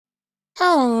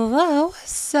Hello.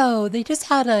 So they just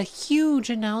had a huge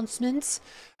announcement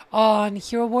on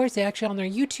Hero Wars. They actually on their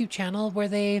YouTube channel where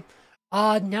they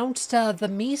announced the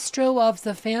Maestro of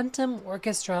the Phantom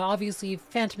Orchestra. Obviously,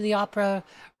 Phantom of the Opera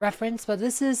reference, but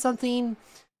this is something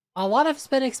a lot of us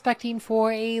been expecting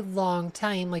for a long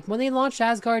time. Like when they launched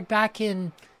Asgard back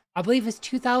in, I believe it's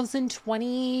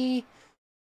 2020.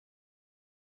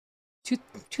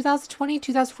 2020,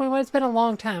 2021. It's been a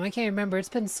long time. I can't remember. It's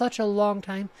been such a long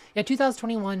time. Yeah,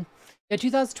 2021. Yeah,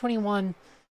 2021.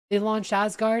 They launched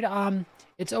Asgard.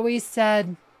 It's always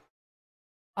said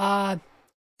uh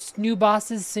new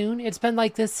bosses soon. It's been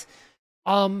like this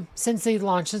since they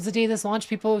launched. Since the day this launched,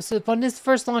 people, so when this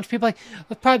first launched, people like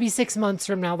it'll probably be 6 months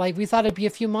from now. Like we thought it'd be a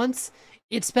few months.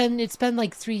 It's been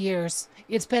like 3 years.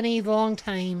 It's been a long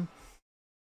time.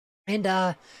 And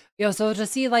so to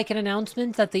see like an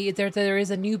announcement that there is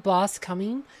a new boss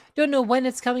coming. Don't know when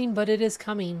it's coming, but it is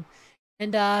coming.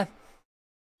 And yeah,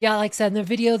 like I said in the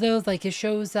video though, like it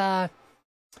shows this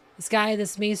guy,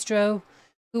 this Maestro,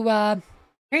 who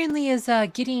apparently is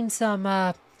getting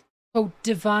some quote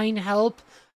divine help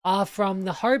from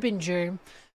the Harbinger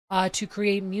to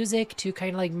create music to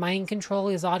kind of like mind control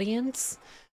his audience.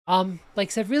 Like I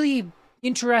said, really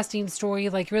interesting story,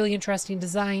 like really interesting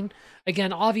design.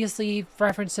 Again, obviously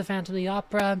reference to Phantom of the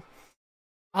Opera.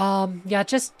 Yeah,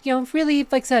 just really,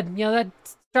 like I said, that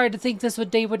started to think this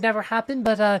day would never happen,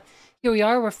 but here we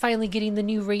are. We're finally getting the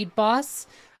new raid boss.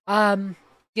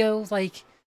 Like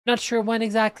not sure when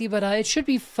exactly, but it should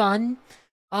be fun.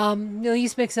 At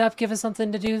least mix it up, give us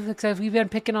something to do because we've been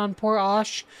picking on poor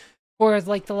Osh for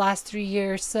like the last 3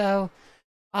 years. So,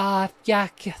 yeah,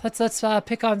 let's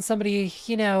pick on somebody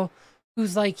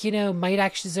who's like might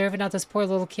actually deserve it, not this poor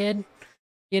little kid.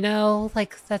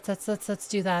 Like let's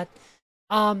do that.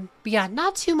 But yeah,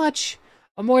 not too much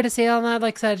more to say on that.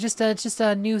 Like I said, just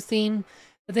a new theme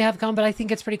that they have come, but I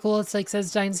think it's pretty cool. It's like says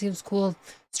design seems cool,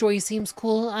 story seems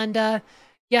cool, and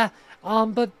yeah.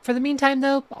 But for the meantime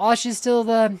though, Osh is still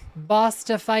the boss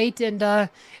to fight, and if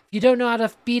you don't know how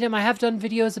to beat him, I have done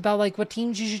videos about like what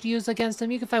teams you should use against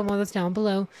him. You can find one of those down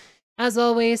below. As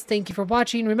always, thank you for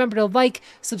watching. Remember to like,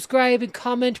 subscribe, and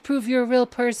comment, prove you're a real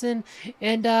person,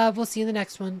 and we'll see you in the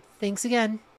next one. Thanks again.